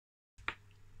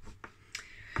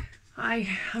Hi,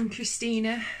 I'm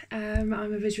Christina. I'm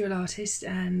a visual artist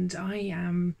and I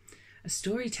am a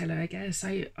storyteller, I guess.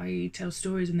 I tell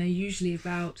stories and they're usually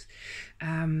about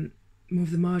more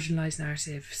of the marginalised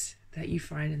narratives that you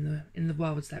find in the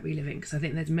worlds that we live in, because I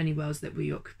think there's many worlds that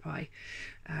we occupy,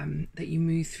 that you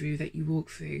move through, that you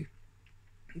walk through,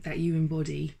 that you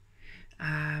embody.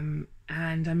 And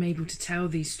I'm able to tell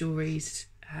these stories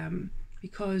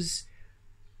because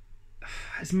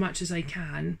as much as I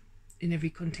can, in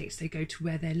every context, I go to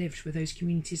where they're lived, where those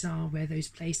communities are, where those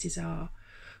places are,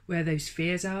 where those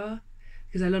fears are.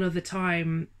 Because a lot of the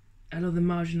time, a lot of the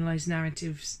marginalised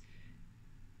narratives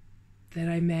that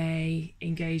I may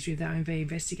engage with, that I may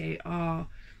investigate, are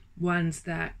ones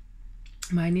that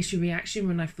my initial reaction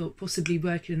when I've thought possibly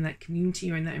working in that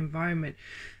community or in that environment,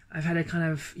 I've had a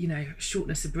kind of,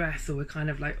 shortness of breath, or a kind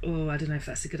of like, oh, I don't know if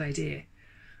that's a good idea.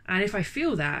 And if I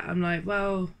feel that, I'm like,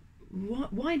 well,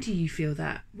 why do you feel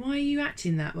that? Why are you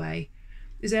acting that way?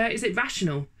 Is it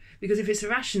rational? Because if it's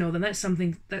irrational, then that's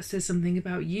something that says something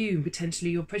about you,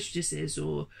 potentially your prejudices,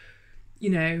 or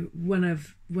one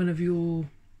of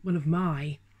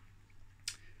my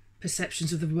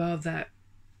perceptions of the world that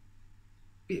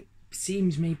it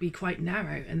seems may be quite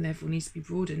narrow and therefore needs to be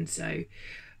broadened. So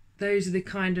those are the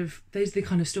kind of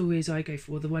stories I go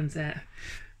for, the ones that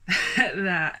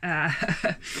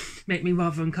make me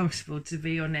rather uncomfortable, to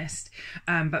be honest,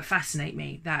 but fascinate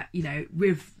me. That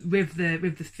with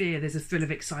the fear, there's a thrill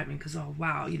of excitement, because oh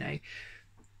wow,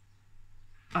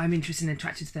 I'm interested and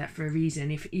attracted to that for a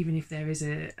reason. Even if there is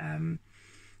a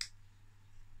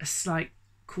slight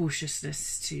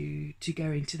cautiousness to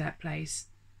going to that place,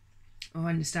 or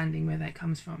understanding where that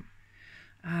comes from.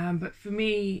 But for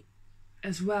me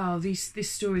as well, this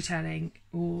storytelling,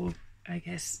 or I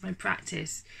guess my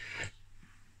practice,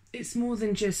 it's more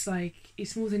than just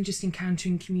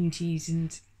encountering communities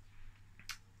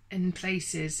and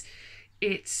places.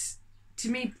 It's to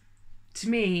me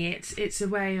it's a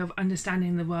way of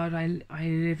understanding the world I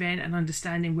live in, and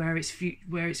understanding where its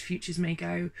futures may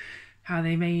go, how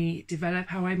they may develop,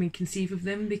 how I may conceive of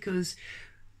them. Because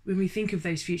when we think of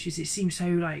those futures, it seems so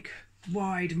like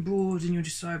wide and broad, and you're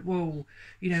just like, whoa,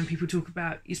 and people talk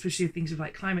about, especially things of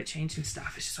like climate change and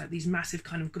stuff, it's just like these massive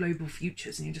kind of global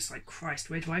futures, and you're just like, Christ,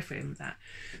 where do I fit in with that?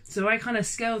 So I kind of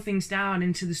scale things down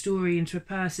into the story, into a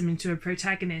person, into a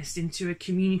protagonist, into a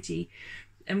community,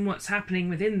 and what's happening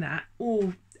within that,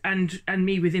 and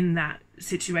me within that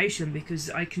situation,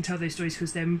 because I can tell those stories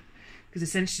because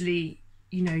essentially,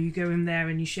 you go in there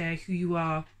and you share who you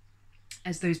are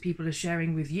as those people are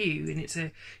sharing with you, and it's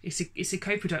a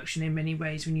co-production in many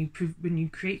ways when you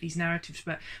create these narratives.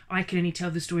 But I can only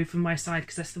tell the story from my side,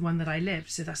 because that's the one that I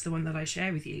live, so that's the one that I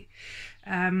share with you.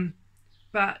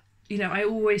 But I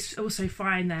always also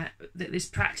find that this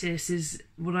practice is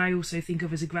what I also think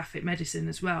of as a graphic medicine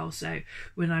as well. So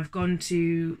when I've gone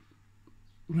to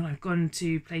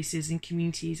places and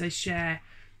communities, I share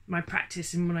my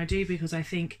practice and what I do, because I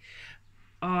think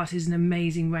art is an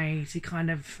amazing way to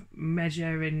kind of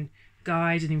measure and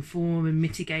guide and inform and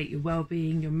mitigate your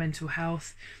well-being, your mental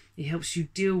health. It helps you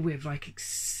deal with like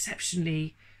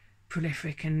exceptionally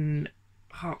prolific and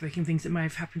heartbreaking things that may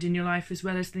have happened in your life, as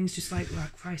well as things just like, oh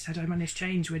Christ, how do I manage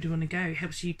change? Where do I want to go? It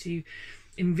helps you to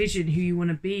envision who you want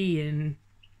to be and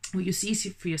what you see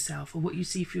for yourself, or what you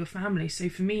see for your family. So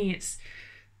for me,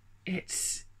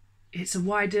 it's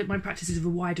my practice is of a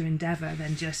wider endeavour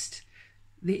than just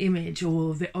the image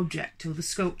or the object or the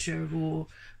sculpture, or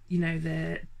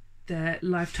the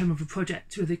lifetime of a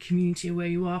project or the community where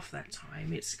you are for that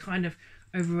time. It's kind of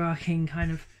overarching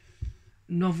kind of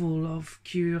novel of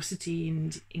curiosity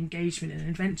and engagement and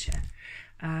adventure,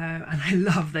 and I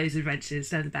love those adventures.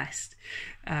 They're the best.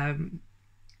 I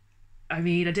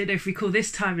don't know if we call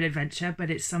this time an adventure,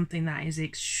 but it's something that is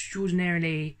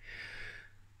extraordinarily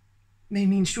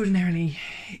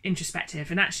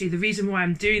introspective. And actually the reason why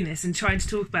I'm doing this and trying to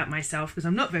talk about myself, because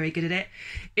I'm not very good at it,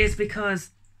 is because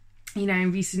in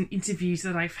recent interviews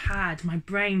that I've had, my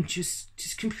brain just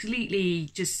completely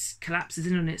just collapses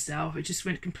in on itself. It just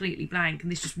went completely blank,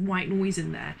 and there's just white noise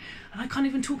in there, and I can't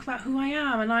even talk about who I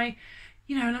am. And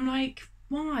and I'm like,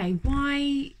 why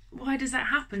does that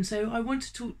happen? So I want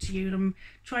to talk to you, and I'm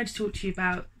trying to talk to you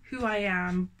about who I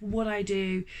am, what I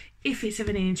do, if it's of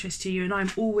any interest to you. And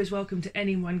I'm always welcome to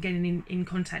anyone getting in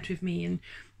contact with me and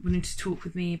wanting to talk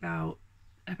with me about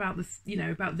about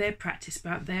their practice,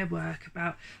 about their work,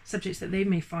 about subjects that they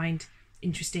may find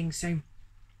interesting. So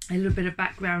a little bit of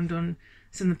background on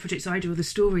some of the projects I do, or the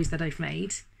stories that I've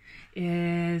made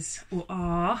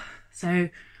are. So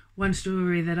one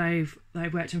story that I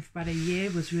worked on for about a year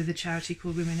was with a charity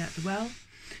called Women at the Well.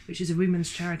 which is a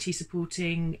women's charity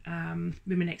supporting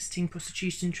women exiting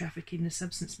prostitution, trafficking and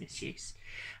substance misuse.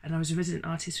 And I was a resident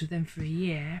artist with them for a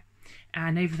year.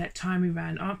 And over that time we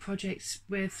ran art projects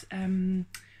with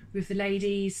the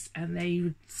ladies, and they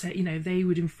would say, you know, they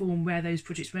would inform where those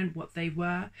projects went, what they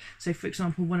were. So for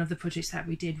example, one of the projects that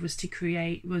we did was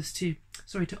to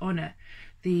honour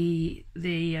the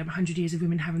 100 years of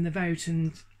women having the vote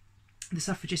and the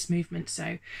suffragist movement.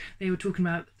 So they were talking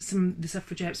about some of the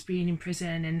suffragettes being in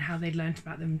prison and how they'd learnt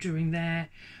about them during their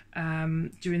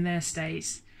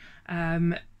stays,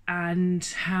 and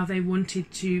how they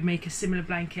wanted to make a similar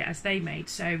blanket as they made.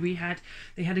 So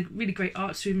they had a really great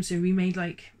arts room, so we made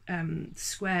like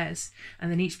squares,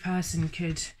 and then each person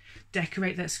could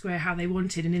decorate that square how they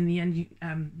wanted. And in the end,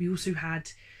 we also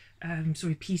had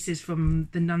pieces from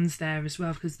the nuns there as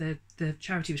well, because the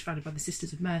charity was founded by the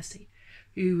Sisters of Mercy,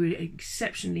 who were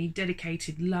exceptionally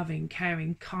dedicated, loving,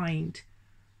 caring, kind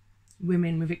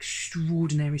women with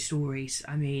extraordinary stories.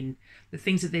 I mean, the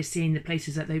things that they've seen, the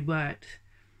places that they worked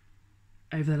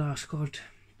over the last 30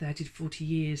 to 40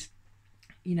 years,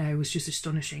 you know, was just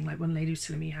astonishing. Like one lady was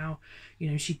telling me how, you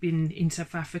know, she'd been in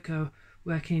South Africa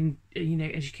working, you know,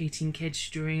 educating kids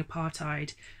during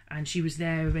apartheid, and she was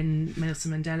there when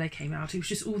Nelson Mandela came out. It was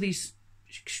just all these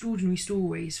extraordinary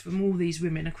stories from all these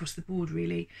women across the board,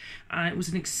 really. It was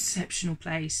an exceptional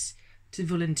place to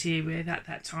volunteer with at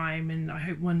that time, and I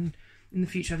hope in the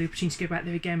future I have the opportunity to go back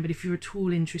there again. But if you're at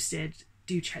all interested,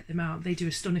 do check them out. They do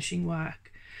astonishing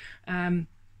work. So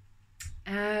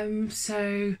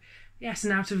yes,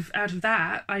 and out of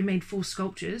that I made 4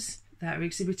 sculptures that were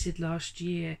exhibited last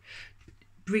year,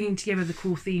 bringing together the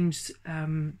core themes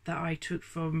that I took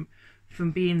from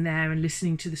being there and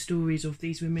listening to the stories of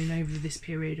these women over this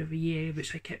period of a year,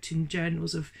 which I kept in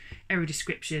journals of every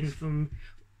description, from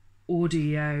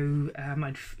audio.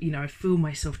 I'd film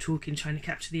myself talking, trying to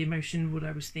capture the emotion, what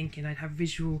I was thinking. I'd have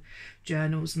visual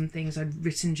journals and things. I'd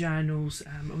written journals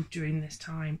during this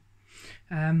time.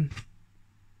 And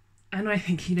I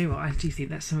think, you know what, I do think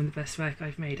that's some of the best work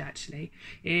I've made, actually.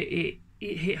 It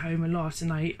hit home a lot,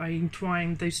 and I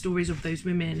entwined those stories of those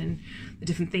women and the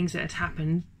different things that had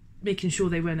happened, making sure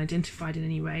they weren't identified in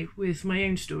any way, with my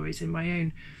own stories and my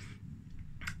own,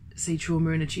 say,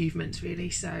 trauma and achievements, really.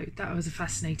 So that was a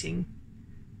fascinating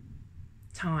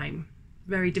time.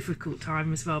 Very difficult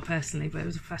time as well, personally, but it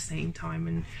was a fascinating time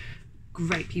and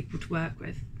great people to work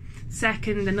with.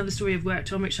 Second, another story I've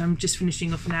worked on, which I'm just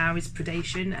finishing off now, is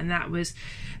predation, and that was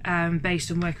based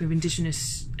on working with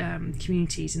indigenous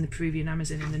communities in the Peruvian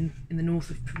Amazon in the north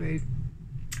of Peru.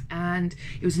 And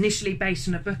it was initially based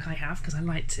on a book I have, because I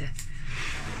like to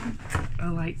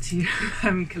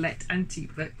collect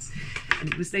antique books,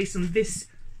 and it was based on this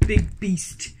big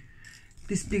beast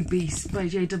by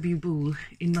J.W. Ball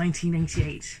in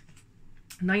 1988.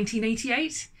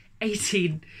 1988?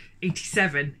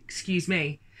 1887, excuse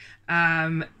me.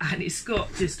 And it's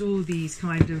got just all these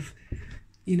kind of,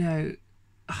 you know,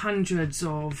 hundreds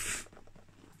of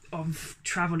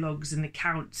travelogues and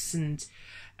accounts and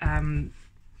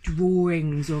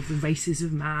drawings of the races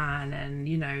of man, and,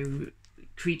 you know,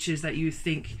 creatures that you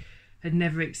think had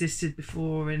never existed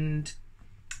before, and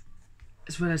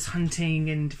as well as hunting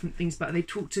and different things. But they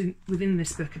talked within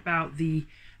this book about the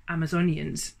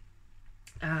Amazonians,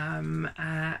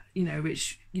 you know,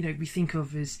 which, you know, we think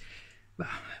of as, well,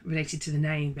 related to the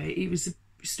name, but it was a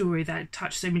story that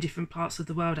touched so many different parts of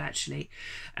the world, actually,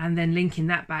 and then linking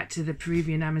that back to the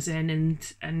Peruvian Amazon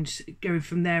and going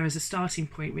from there as a starting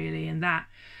point, really. And that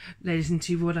led us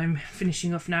into what I'm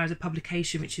finishing off now as a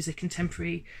publication, which is a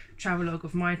contemporary travelogue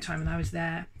of my time when I was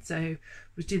there. So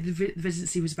the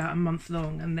residency was about a month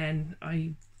long, and then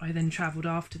I then travelled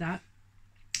after that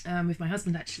with my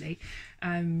husband, actually,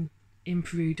 in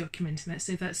Peru, documenting that.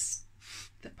 So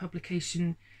that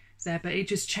publication there, but it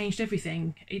just changed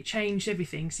everything. It changed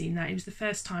everything, seeing that. It was the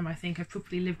first time I think I've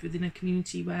properly lived within a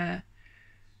community where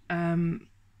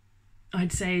I'd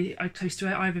say close to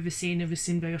it I've ever seen of a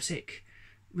symbiotic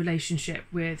relationship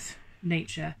with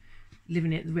nature,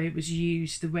 living it the way it was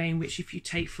used, the way in which if you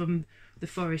take from the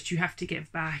forest you have to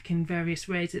give back, in various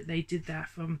ways that they did that,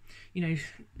 from, you know,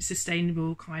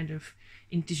 sustainable kind of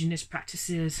indigenous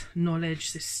practices, knowledge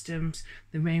systems,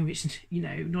 the way in which, you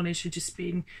know, knowledge had just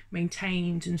been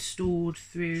maintained and stored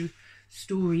through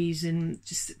stories, and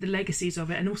just the legacies of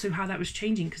it, and also how that was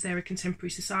changing because they're a contemporary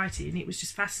society. And it was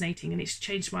just fascinating, and it's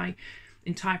changed my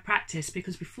entire practice,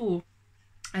 because before,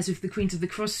 as with the Queens of the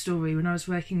Cross story, when I was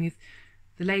working with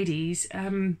the ladies,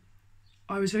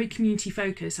 I was very community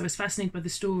focused. I was fascinated by the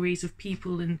stories of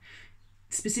people, and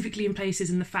specifically in places,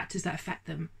 and the factors that affect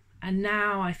them. And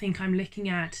now I think I'm looking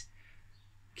at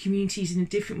communities in a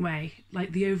different way,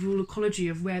 like the overall ecology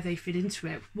of where they fit into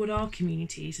it. What are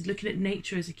communities? Looking at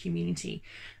nature as a community,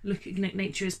 looking at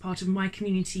nature as part of my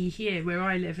community here where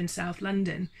I live in South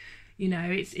London. You know,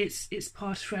 it's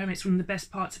part of it's one of the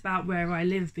best parts about where I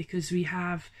live, because we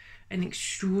have an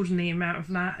extraordinary amount of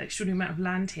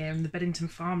land here, and the Beddington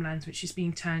farmlands, which is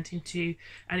being turned into,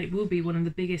 and it will be one of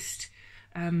the biggest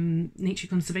nature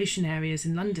conservation areas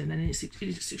in London, and it's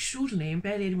extraordinary, and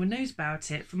barely anyone knows about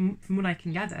it from what I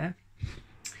can gather.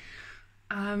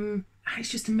 It's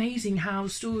just amazing how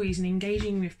stories and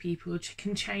engaging with people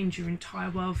can change your entire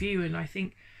worldview. And I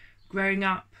think growing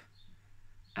up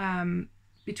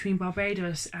between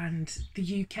Barbados and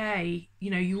the UK, you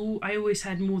know, I always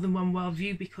had more than one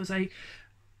worldview, because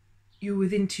you're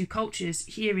within two cultures.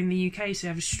 Here in the UK, so I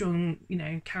have a strong, you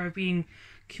know, Caribbean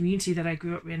community that I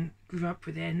grew up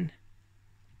within,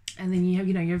 and then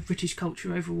you have British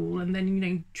culture overall, and then, you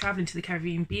know, traveling to the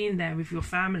Caribbean, being there with your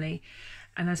family,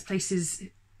 and as places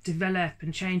develop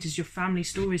and change, as your family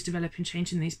stories develop and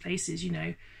change in these places, you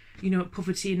know what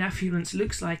poverty and affluence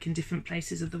looks like in different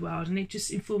places of the world, and it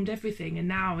just informed everything. And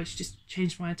now it's just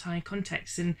changed my entire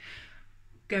context. And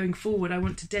going forward, I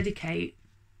want to dedicate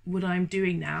what I'm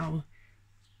doing now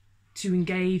to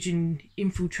engage and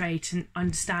infiltrate and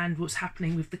understand what's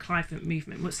happening with the climate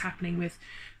movement, what's happening with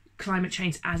climate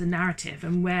change as a narrative,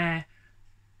 and where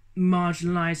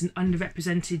marginalised and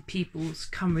underrepresented peoples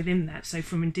come within that. So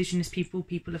from Indigenous people,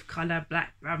 people of colour,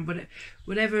 black, brown,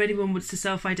 whatever anyone wants to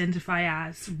self-identify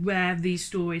as, where these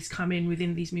stories come in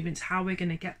within these movements, how we're going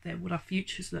to get there, what our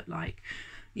futures look like,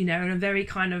 you know, in a very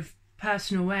kind of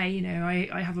personal way. You know,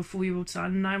 I have a 4-year-old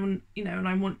son, and I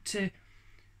want to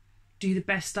do the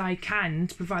best I can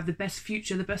to provide the best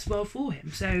future, the best world for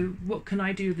him. So what can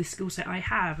I do with the skill set I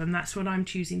have? And that's what I'm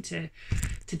choosing to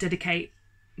dedicate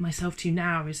myself to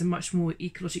now, is a much more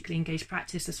ecologically engaged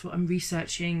practice. That's what I'm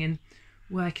researching and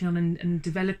working on and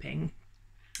developing.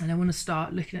 And I want to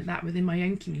start looking at that within my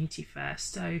own community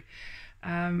first. So,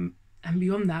 and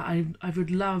beyond that, I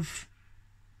would love,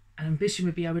 an ambition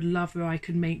would be, I would love where I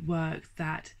could make work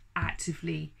that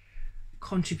actively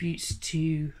contributes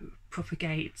to,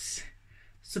 propagates,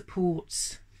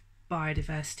 supports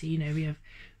biodiversity. You know, we have,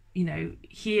 you know,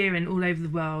 here and all over the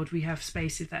world, we have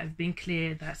spaces that have been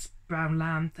cleared, that's brown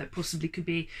land, that possibly could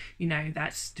be, you know,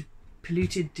 that's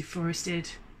polluted, deforested,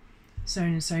 so on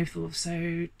and so forth.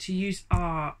 So to use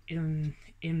art in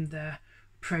the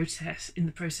process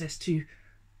to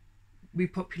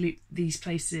repopulate these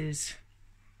places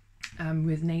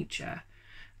with nature,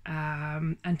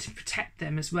 and to protect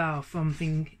them as well from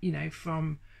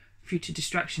from future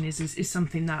destruction is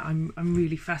something that I'm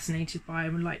really fascinated by. I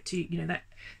would like to, you know,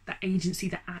 that agency,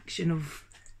 that action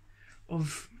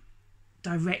of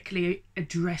directly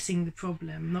addressing the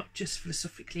problem, not just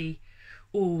philosophically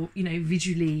or, you know,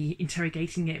 visually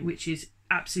interrogating it, which is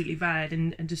absolutely valid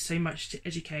and does so much to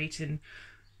educate and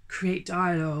create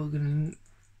dialogue and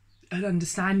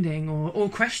understanding, or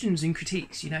questions and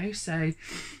critiques, you know. So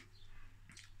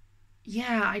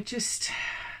yeah, I just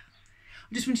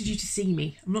wanted you to see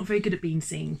me. I'm not very good at being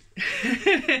seen.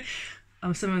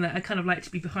 I'm someone that I kind of like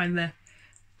to be behind the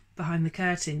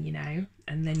curtain, you know,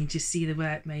 and then you just see the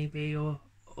work maybe, or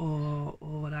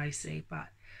what I see. But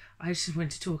I just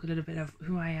wanted to talk a little bit of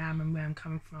who I am and where I'm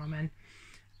coming from. And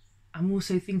I'm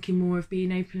also thinking more of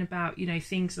being open about, you know,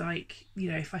 things like,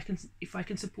 you know, if I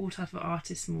can support other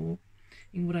artists more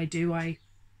in what I do. I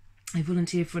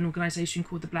volunteer for an organisation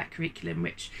called the Black Curriculum,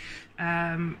 which,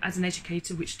 as an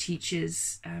educator, which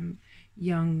teaches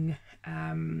young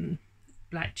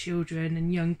black children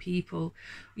and young people,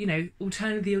 you know,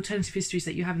 the alternative histories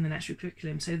that you have in the natural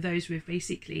curriculum. So those with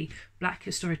basically black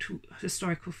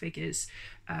historical figures,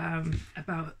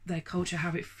 about their culture,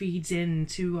 how it feeds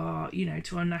into our, you know,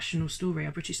 to our national story,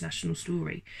 our British national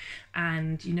story.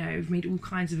 And, you know, we've made all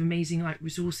kinds of amazing like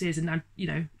resources, and I'm, you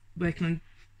know, working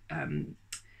on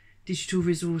digital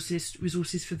resources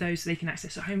for those so they can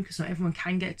access at home, because not everyone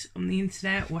can get on the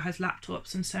internet or has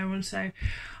laptops and so on. So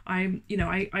I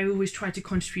always try to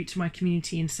contribute to my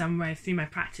community in some way through my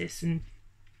practice, and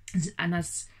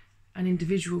as an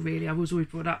individual, really, I was always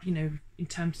brought up, you know, in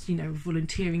terms, you know,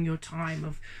 volunteering your time,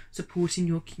 of supporting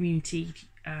your community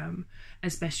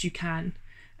as best you can.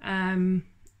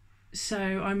 So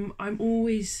I'm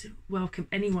always welcome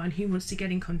anyone who wants to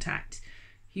get in contact,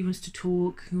 who wants to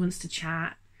talk, who wants to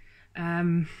chat.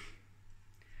 I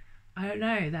don't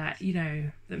know, that, you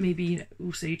know, that maybe, you know,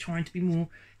 also you're trying to be more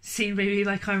seen, maybe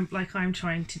like I'm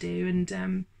trying to do.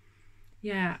 And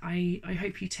yeah, I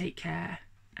hope you take care,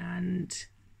 and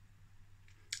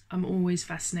I'm always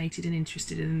fascinated and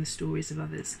interested in the stories of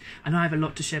others, and I have a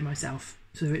lot to share myself,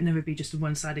 so it never be just a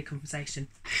one-sided conversation.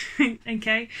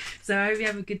 Okay, so I hope you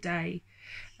have a good day,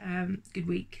 good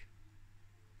week,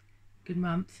 good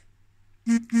month,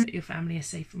 that your family is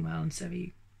safe and well, and so are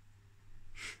you.